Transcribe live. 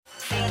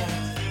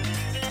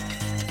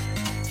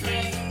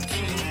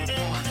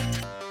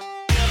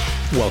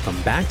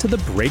Welcome back to The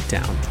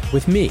Breakdown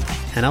with me,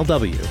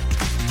 NLW.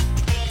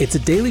 It's a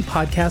daily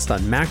podcast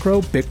on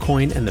macro,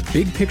 Bitcoin, and the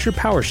big picture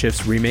power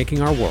shifts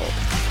remaking our world.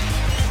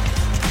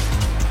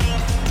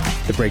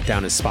 The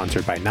Breakdown is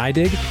sponsored by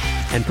NYDIG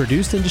and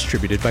produced and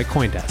distributed by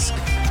CoinDesk.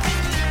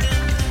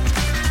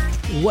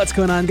 What's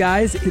going on,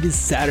 guys? It is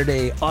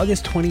Saturday,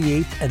 August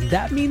 28th, and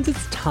that means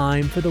it's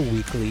time for the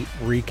weekly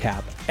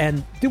recap.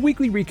 And the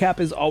weekly recap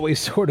is always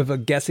sort of a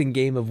guessing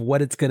game of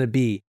what it's going to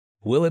be.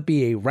 Will it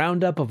be a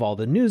roundup of all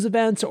the news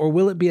events, or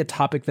will it be a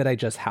topic that I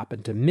just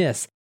happened to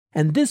miss?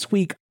 And this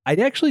week, I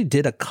actually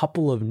did a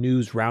couple of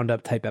news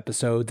roundup type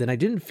episodes, and I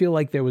didn't feel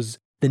like there was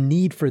the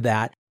need for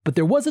that. But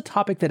there was a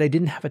topic that I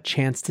didn't have a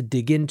chance to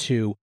dig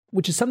into,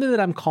 which is something that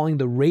I'm calling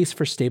the race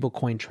for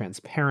stablecoin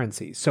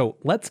transparency. So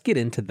let's get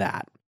into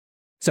that.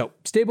 So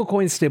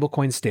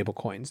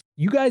stablecoins.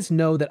 You guys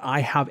know that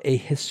I have a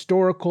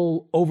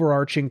historical,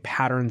 overarching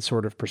pattern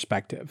sort of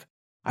perspective.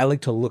 I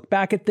like to look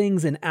back at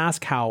things and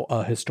ask how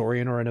a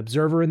historian or an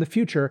observer in the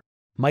future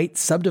might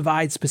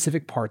subdivide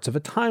specific parts of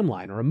a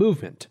timeline or a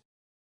movement.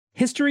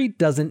 History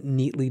doesn't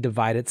neatly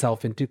divide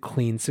itself into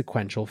clean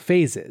sequential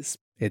phases.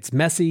 It's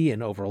messy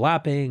and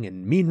overlapping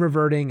and mean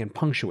reverting and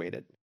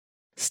punctuated.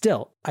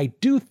 Still, I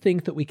do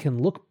think that we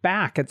can look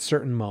back at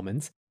certain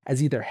moments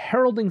as either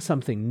heralding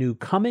something new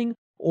coming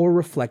or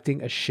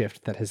reflecting a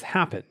shift that has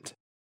happened.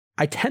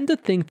 I tend to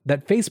think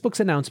that Facebook's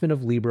announcement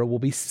of Libra will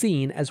be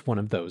seen as one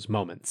of those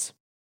moments.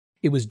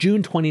 It was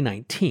June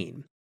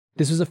 2019.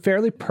 This was a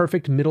fairly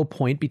perfect middle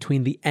point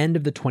between the end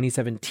of the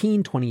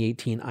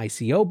 2017-2018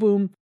 ICO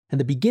boom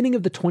and the beginning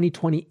of the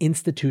 2020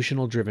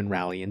 institutional-driven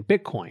rally in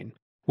Bitcoin,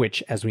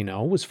 which, as we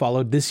know, was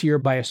followed this year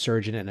by a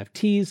surge in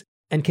NFTs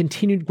and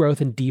continued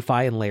growth in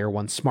DeFi and Layer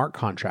 1 smart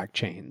contract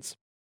chains.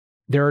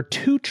 There are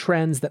two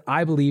trends that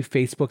I believe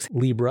Facebook's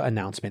Libra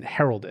announcement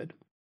heralded.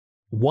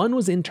 One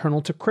was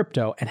internal to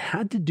crypto and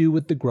had to do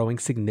with the growing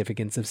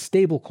significance of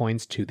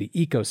stablecoins to the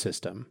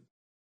ecosystem.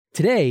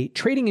 Today,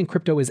 trading in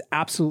crypto is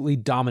absolutely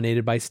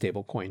dominated by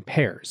stablecoin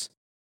pairs.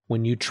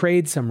 When you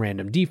trade some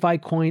random DeFi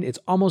coin, it's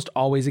almost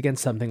always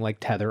against something like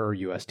Tether or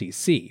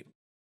USDC.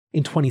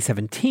 In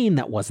 2017,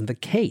 that wasn't the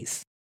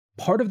case.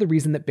 Part of the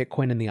reason that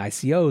Bitcoin and the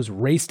ICOs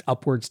raced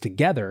upwards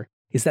together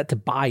is that to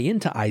buy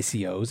into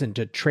ICOs and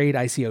to trade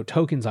ICO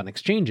tokens on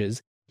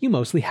exchanges, you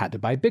mostly had to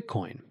buy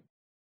Bitcoin.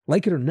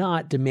 Like it or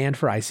not, demand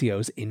for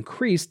ICOs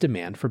increased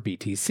demand for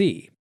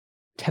BTC.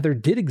 Tether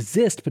did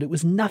exist, but it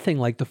was nothing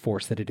like the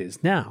force that it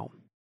is now.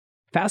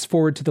 Fast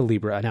forward to the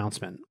Libra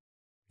announcement.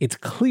 It's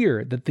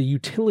clear that the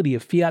utility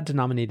of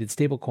fiat-denominated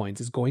stablecoins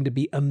is going to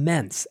be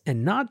immense,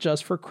 and not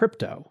just for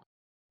crypto.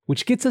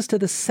 Which gets us to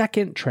the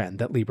second trend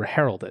that Libra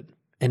heralded,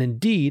 and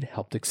indeed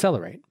helped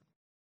accelerate.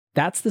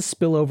 That's the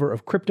spillover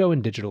of crypto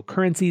and digital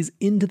currencies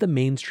into the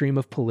mainstream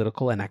of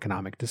political and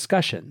economic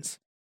discussions.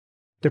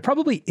 There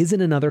probably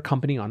isn't another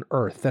company on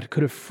Earth that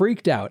could have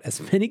freaked out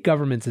as many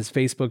governments as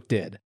Facebook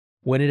did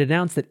when it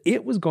announced that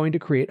it was going to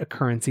create a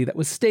currency that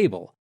was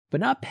stable,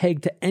 but not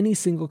pegged to any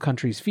single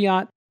country's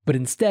fiat, but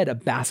instead a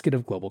basket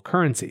of global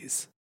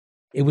currencies.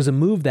 It was a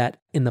move that,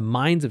 in the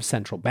minds of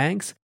central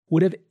banks,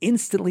 would have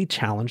instantly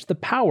challenged the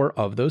power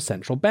of those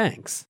central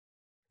banks.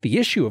 The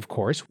issue, of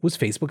course, was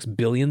Facebook's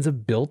billions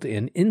of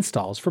built-in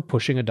installs for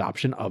pushing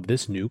adoption of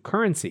this new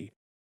currency.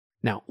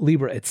 Now,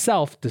 Libra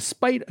itself,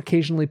 despite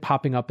occasionally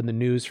popping up in the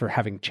news for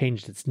having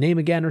changed its name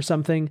again or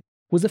something,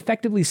 was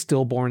effectively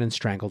stillborn and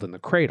strangled in the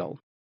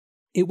cradle.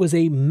 It was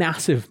a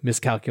massive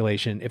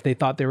miscalculation if they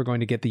thought they were going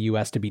to get the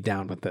US to be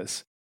down with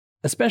this.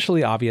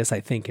 Especially obvious,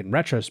 I think, in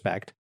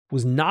retrospect,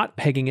 was not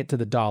pegging it to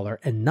the dollar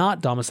and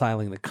not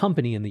domiciling the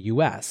company in the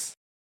US.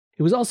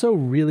 It was also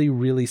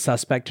really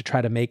suspect to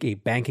try to make a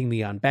banking the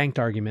unbanked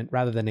argument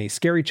rather than a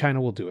scary China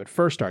will do it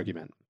first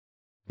argument.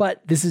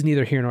 But this is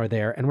neither here nor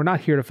there, and we're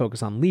not here to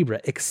focus on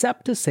Libra,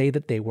 except to say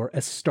that they were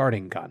a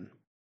starting gun.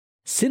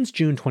 Since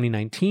June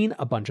 2019,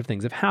 a bunch of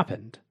things have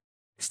happened.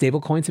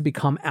 Stablecoins have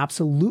become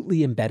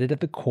absolutely embedded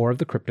at the core of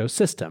the crypto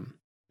system.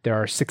 There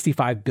are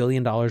 $65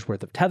 billion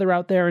worth of Tether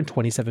out there and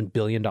 $27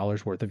 billion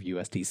worth of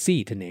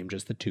USDC, to name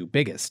just the two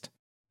biggest.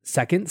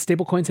 Second,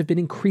 stablecoins have been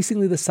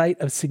increasingly the site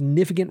of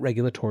significant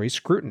regulatory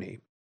scrutiny.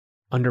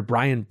 Under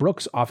Brian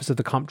Brooks' Office of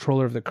the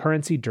Comptroller of the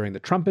Currency during the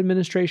Trump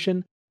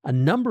administration, a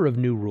number of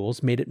new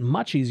rules made it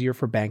much easier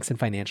for banks and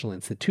financial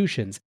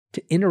institutions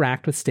to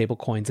interact with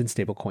stablecoins and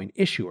stablecoin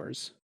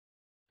issuers.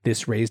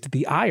 This raised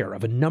the ire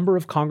of a number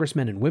of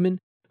congressmen and women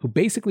who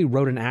basically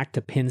wrote an act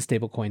to pin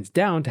stablecoins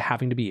down to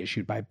having to be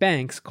issued by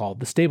banks called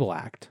the Stable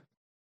Act.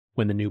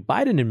 When the new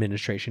Biden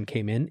administration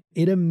came in,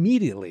 it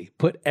immediately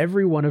put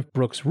every one of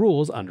Brooks'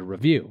 rules under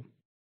review.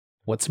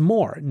 What's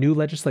more, new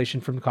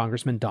legislation from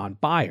Congressman Don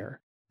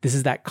Beyer, this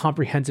is that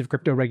comprehensive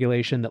crypto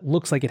regulation that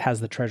looks like it has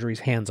the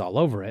Treasury's hands all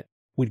over it,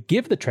 would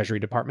give the Treasury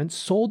Department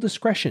sole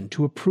discretion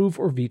to approve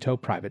or veto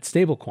private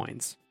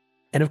stablecoins.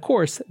 And of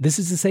course, this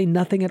is to say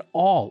nothing at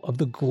all of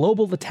the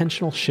global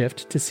attentional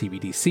shift to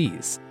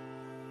CBDCs.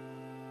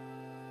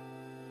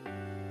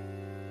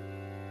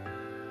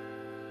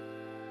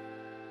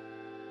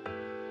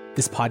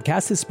 This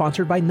podcast is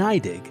sponsored by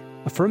NYDIG.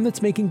 a firm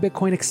that's making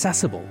Bitcoin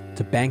accessible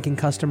to banking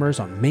customers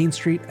on Main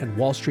Street and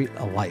Wall Street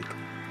alike,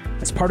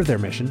 as part of their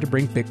mission to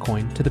bring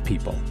Bitcoin to the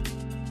people.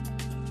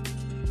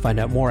 Find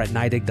out more at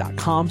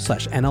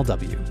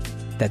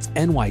NYDIG.com/NLW. That's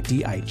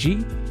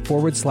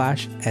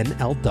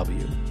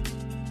NYDIG/NLW.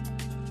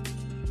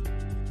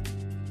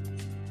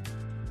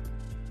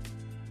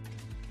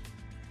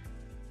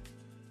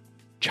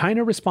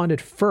 China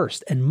responded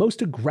first and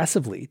most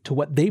aggressively to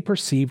what they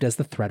perceived as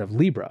the threat of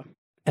Libra,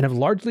 and have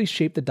largely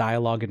shaped the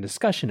dialogue and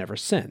discussion ever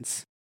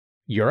since.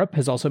 Europe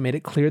has also made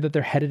it clear that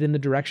they're headed in the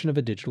direction of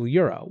a digital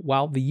euro,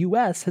 while the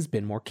US has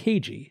been more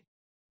cagey.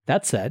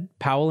 That said,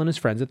 Powell and his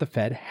friends at the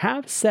Fed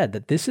have said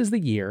that this is the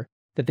year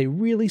that they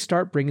really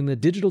start bringing the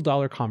digital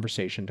dollar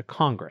conversation to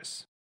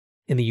Congress.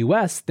 In the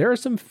US, there are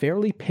some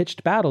fairly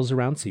pitched battles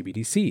around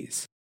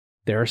CBDCs.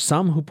 There are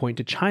some who point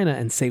to China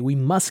and say we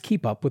must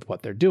keep up with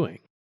what they're doing.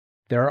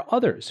 There are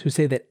others who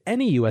say that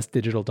any US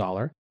digital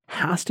dollar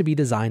has to be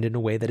designed in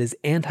a way that is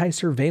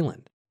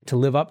anti-surveillant to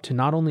live up to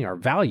not only our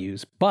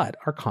values, but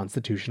our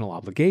constitutional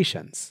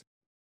obligations.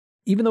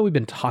 Even though we've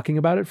been talking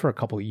about it for a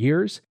couple of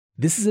years,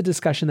 this is a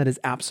discussion that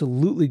is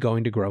absolutely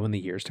going to grow in the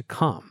years to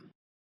come.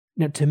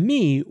 Now, to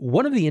me,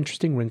 one of the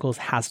interesting wrinkles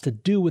has to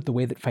do with the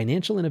way that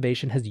financial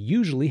innovation has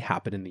usually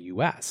happened in the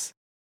US.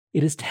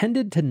 It has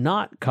tended to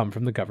not come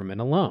from the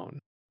government alone.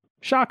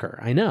 Shocker,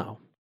 I know.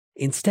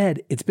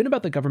 Instead, it's been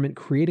about the government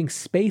creating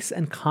space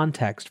and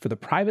context for the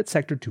private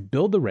sector to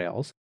build the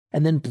rails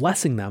and then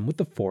blessing them with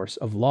the force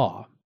of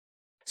law.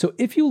 So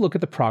if you look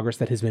at the progress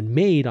that has been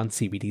made on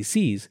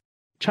CBDCs,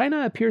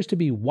 China appears to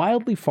be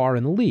wildly far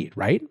in the lead,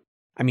 right?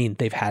 I mean,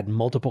 they've had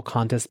multiple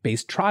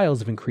contest-based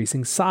trials of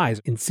increasing size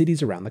in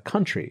cities around the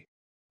country.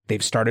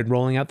 They've started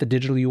rolling out the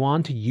digital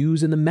yuan to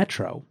use in the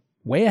metro.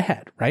 Way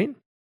ahead, right?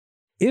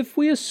 If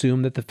we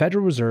assume that the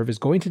Federal Reserve is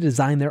going to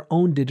design their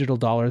own digital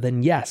dollar,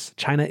 then yes,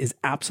 China is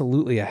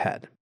absolutely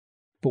ahead.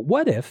 But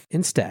what if,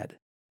 instead,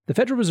 the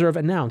Federal Reserve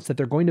announced that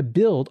they're going to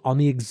build on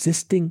the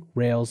existing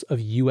rails of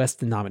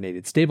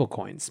US-denominated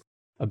stablecoins,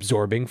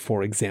 absorbing,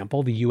 for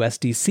example, the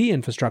USDC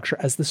infrastructure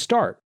as the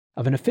start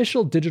of an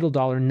official digital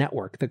dollar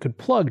network that could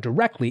plug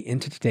directly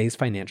into today's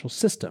financial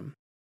system?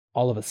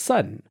 All of a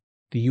sudden,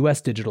 the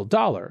US digital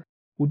dollar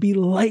would be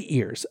light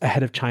years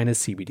ahead of China's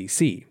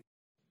CBDC.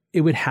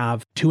 It would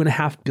have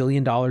 $2.5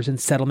 billion in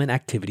settlement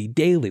activity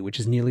daily, which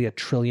is nearly $1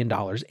 trillion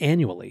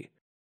annually.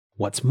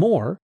 What's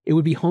more, it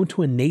would be home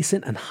to a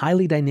nascent and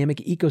highly dynamic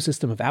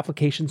ecosystem of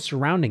applications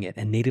surrounding it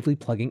and natively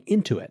plugging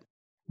into it.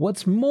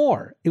 What's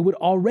more, it would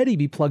already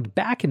be plugged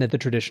back into the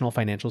traditional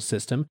financial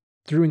system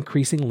through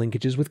increasing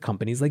linkages with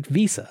companies like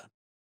Visa.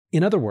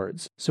 In other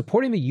words,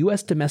 supporting the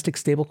US domestic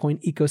stablecoin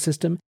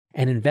ecosystem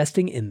and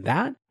investing in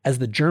that as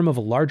the germ of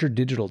a larger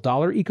digital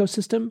dollar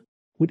ecosystem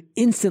would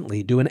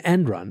instantly do an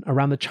end run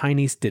around the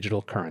Chinese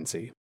digital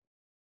currency.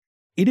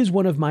 It is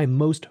one of my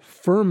most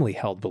firmly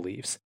held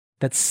beliefs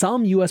that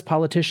some US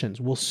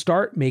politicians will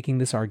start making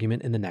this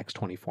argument in the next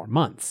 24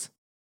 months.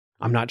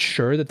 I'm not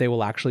sure that they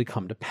will actually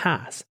come to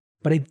pass,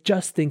 but I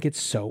just think it's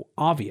so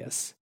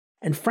obvious.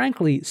 And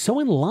frankly, so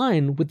in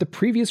line with the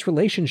previous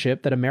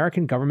relationship that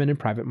American government and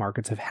private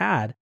markets have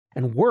had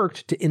and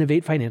worked to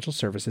innovate financial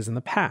services in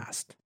the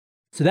past.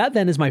 So that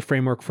then is my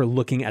framework for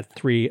looking at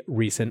 3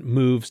 recent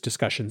moves,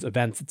 discussions,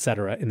 events,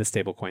 etc. in the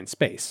stablecoin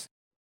space.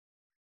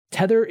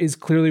 Tether is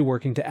clearly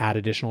working to add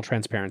additional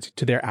transparency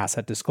to their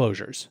asset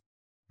disclosures.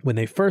 When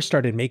they first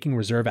started making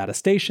reserve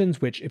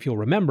attestations, which, if you'll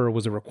remember,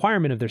 was a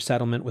requirement of their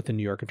settlement with the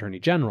New York Attorney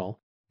General,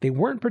 they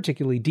weren't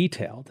particularly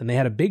detailed, and they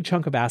had a big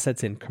chunk of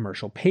assets in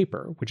commercial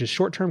paper, which is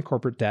short-term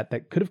corporate debt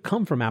that could have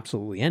come from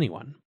absolutely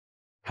anyone.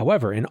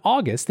 However, in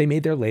August, they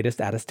made their latest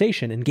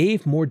attestation and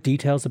gave more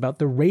details about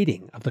the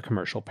rating of the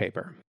commercial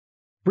paper.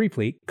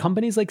 Briefly,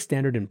 companies like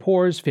Standard &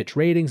 Poor's, Fitch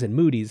Ratings, and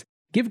Moody's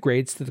give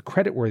grades to the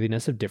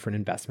creditworthiness of different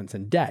investments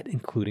and debt,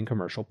 including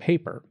commercial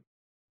paper.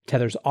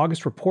 Tether's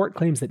August report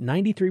claims that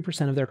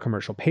 93% of their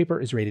commercial paper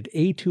is rated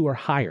A2 or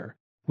higher,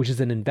 which is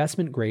an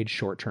investment-grade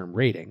short-term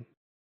rating.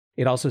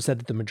 It also said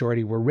that the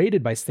majority were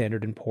rated by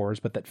Standard &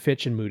 Poor's, but that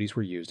Fitch and Moody's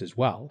were used as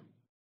well.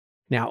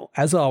 Now,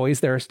 as always,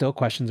 there are still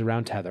questions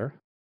around Tether.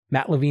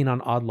 Matt Levine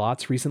on Odd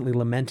Lots recently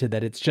lamented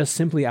that it's just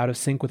simply out of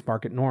sync with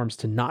market norms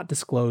to not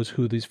disclose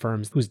who these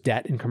firms whose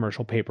debt in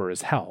commercial paper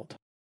is held.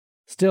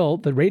 Still,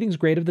 the ratings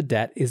grade of the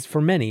debt is for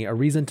many a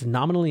reason to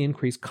nominally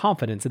increase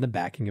confidence in the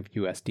backing of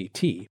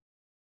USDT.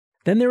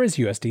 Then there is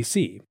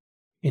USDC.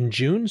 In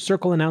June,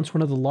 Circle announced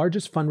one of the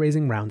largest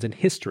fundraising rounds in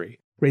history,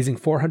 raising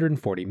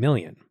 $440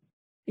 million.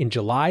 In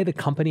July, the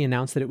company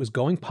announced that it was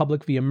going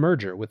public via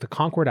merger with the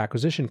Concord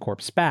Acquisition Corp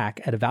SPAC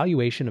at a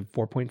valuation of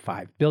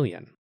 $4.5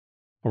 billion.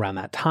 Around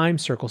that time,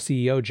 Circle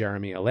CEO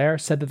Jeremy Allaire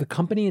said that the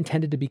company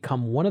intended to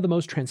become one of the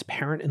most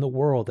transparent in the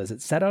world as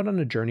it set out on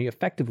a journey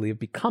effectively of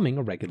becoming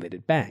a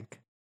regulated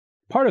bank.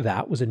 Part of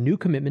that was a new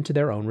commitment to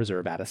their own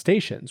reserve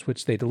attestations,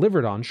 which they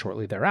delivered on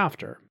shortly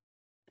thereafter.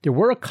 There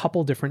were a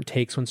couple different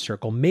takes when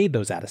Circle made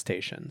those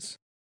attestations.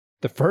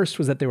 The first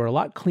was that they were a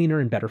lot cleaner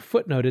and better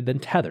footnoted than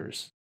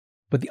Tether's.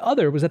 But the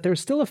other was that there was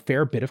still a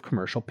fair bit of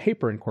commercial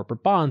paper and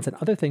corporate bonds and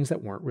other things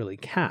that weren't really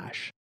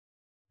cash.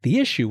 The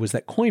issue was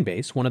that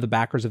Coinbase, one of the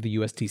backers of the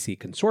USDC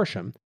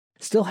consortium,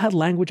 still had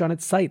language on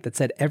its site that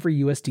said every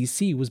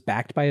USDC was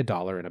backed by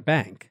 $1 in a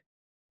bank.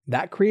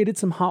 That created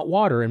some hot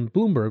water, and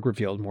Bloomberg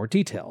revealed more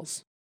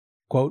details.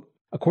 Quote,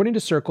 according to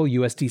Circle,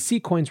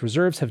 USDC Coin's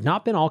reserves have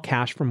not been all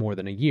cash for more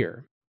than a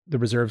year. The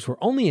reserves were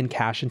only in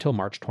cash until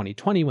March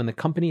 2020 when the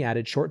company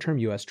added short-term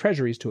US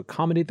treasuries to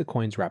accommodate the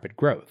coin's rapid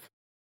growth.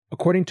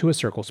 According to a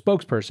Circle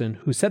spokesperson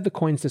who said the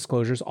coin's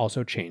disclosures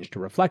also changed to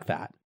reflect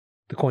that.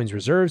 The coin's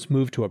reserves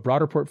moved to a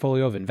broader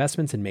portfolio of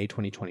investments in May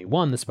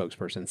 2021, the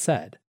spokesperson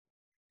said.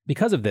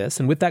 Because of this,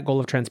 and with that goal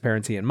of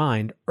transparency in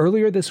mind,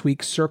 earlier this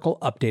week Circle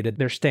updated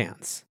their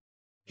stance.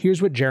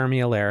 Here's what Jeremy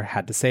Allaire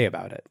had to say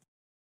about it.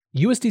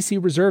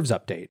 USDC Reserves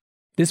Update.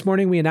 This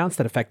morning we announced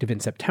that effective in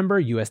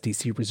September,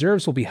 USDC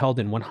reserves will be held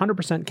in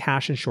 100%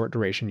 cash and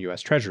short-duration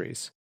US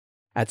Treasuries.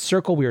 At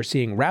Circle, we are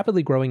seeing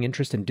rapidly growing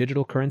interest in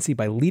digital currency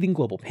by leading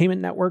global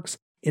payment networks,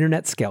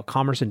 internet-scale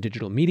commerce and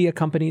digital media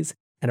companies,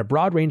 and a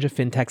broad range of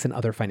fintechs and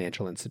other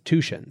financial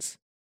institutions.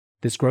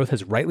 This growth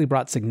has rightly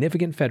brought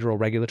significant federal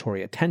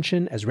regulatory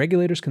attention as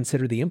regulators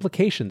consider the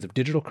implications of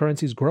digital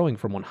currencies growing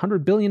from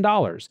 $100 billion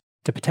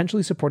to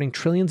potentially supporting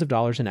trillions of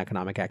dollars in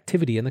economic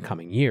activity in the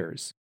coming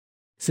years.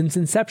 Since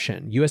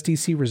inception,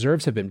 USDC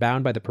reserves have been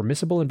bound by the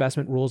permissible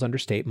investment rules under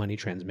state money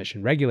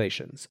transmission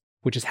regulations,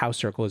 which is how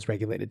Circle is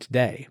regulated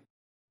today.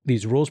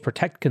 These rules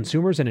protect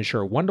consumers and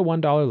ensure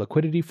 $1-to-$1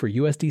 liquidity for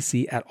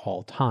USDC at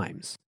all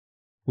times.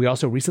 We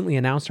also recently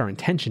announced our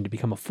intention to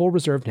become a full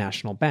reserve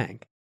national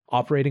bank,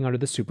 operating under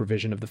the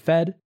supervision of the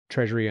Fed,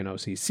 Treasury and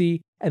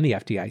OCC, and the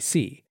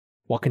FDIC,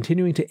 while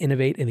continuing to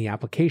innovate in the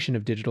application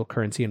of digital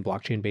currency and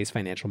blockchain-based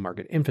financial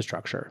market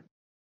infrastructure.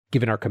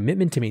 Given our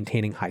commitment to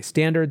maintaining high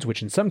standards,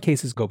 which in some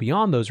cases go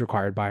beyond those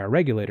required by our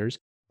regulators,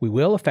 we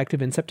will,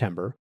 effective in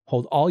September,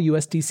 hold all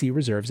USDC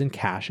reserves in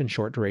cash and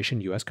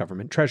short-duration US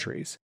government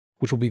treasuries,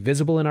 which will be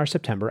visible in our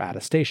September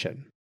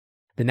attestation.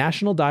 The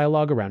national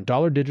dialogue around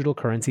dollar digital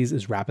currencies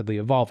is rapidly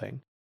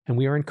evolving, and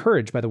we are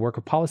encouraged by the work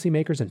of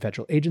policymakers and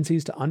federal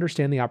agencies to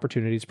understand the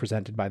opportunities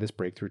presented by this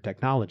breakthrough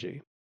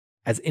technology.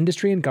 As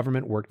industry and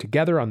government work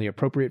together on the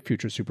appropriate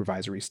future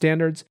supervisory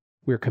standards,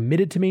 we are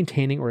committed to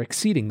maintaining or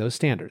exceeding those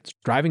standards,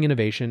 driving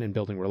innovation and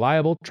building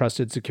reliable,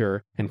 trusted,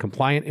 secure, and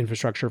compliant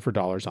infrastructure for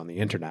dollars on the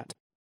internet.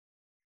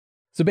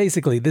 So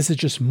basically, this is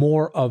just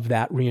more of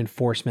that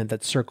reinforcement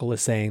that Circle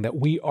is saying that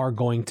we are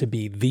going to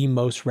be the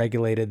most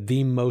regulated,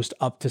 the most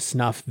up to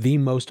snuff, the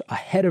most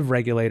ahead of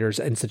regulators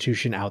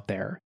institution out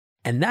there.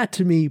 And that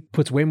to me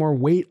puts way more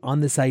weight on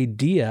this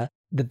idea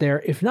that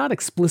they're, if not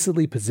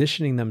explicitly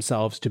positioning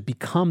themselves to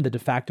become the de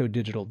facto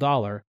digital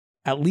dollar,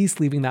 at least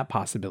leaving that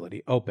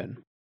possibility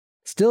open.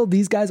 Still,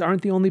 these guys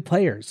aren't the only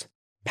players.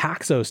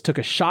 Paxos took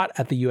a shot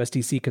at the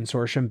USDC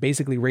consortium,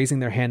 basically raising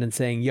their hand and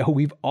saying, yo,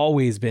 we've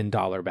always been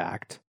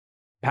dollar-backed.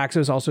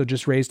 Paxos also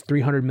just raised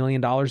 $300 million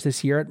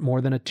this year at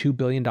more than a $2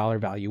 billion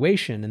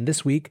valuation, and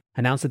this week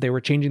announced that they were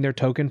changing their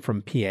token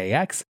from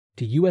PAX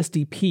to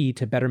USDP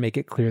to better make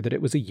it clear that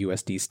it was a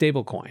USD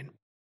stablecoin.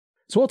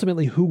 So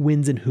ultimately, who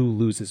wins and who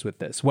loses with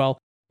this? Well,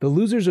 the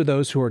losers are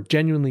those who are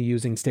genuinely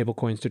using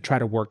stablecoins to try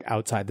to work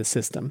outside the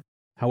system.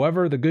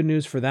 However, the good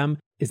news for them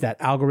is that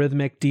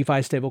algorithmic DeFi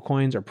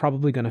stablecoins are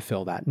probably going to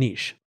fill that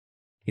niche.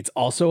 It's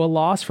also a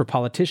loss for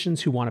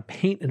politicians who want to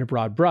paint in a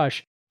broad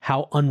brush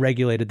how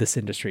unregulated this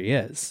industry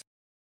is.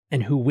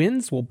 And who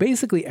wins? Well,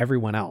 basically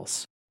everyone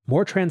else.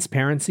 More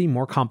transparency,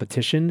 more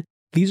competition.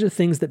 These are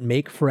things that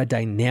make for a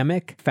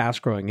dynamic,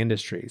 fast-growing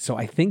industry. So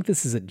I think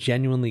this is a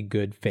genuinely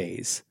good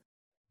phase.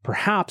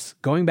 Perhaps,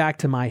 going back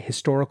to my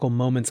historical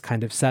moments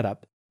kind of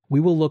setup, we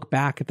will look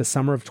back at the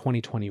summer of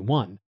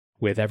 2021,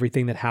 with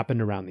everything that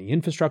happened around the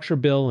infrastructure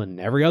bill and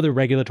every other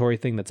regulatory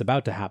thing that's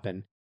about to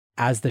happen,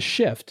 as the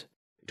shift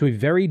to a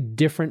very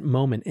different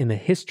moment in the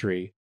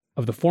history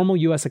of the formal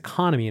US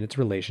economy and its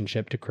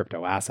relationship to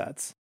crypto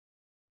assets.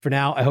 For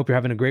now, I hope you're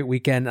having a great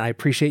weekend, and I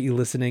appreciate you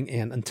listening,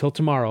 and until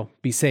tomorrow,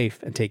 be safe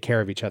and take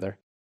care of each other.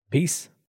 Peace.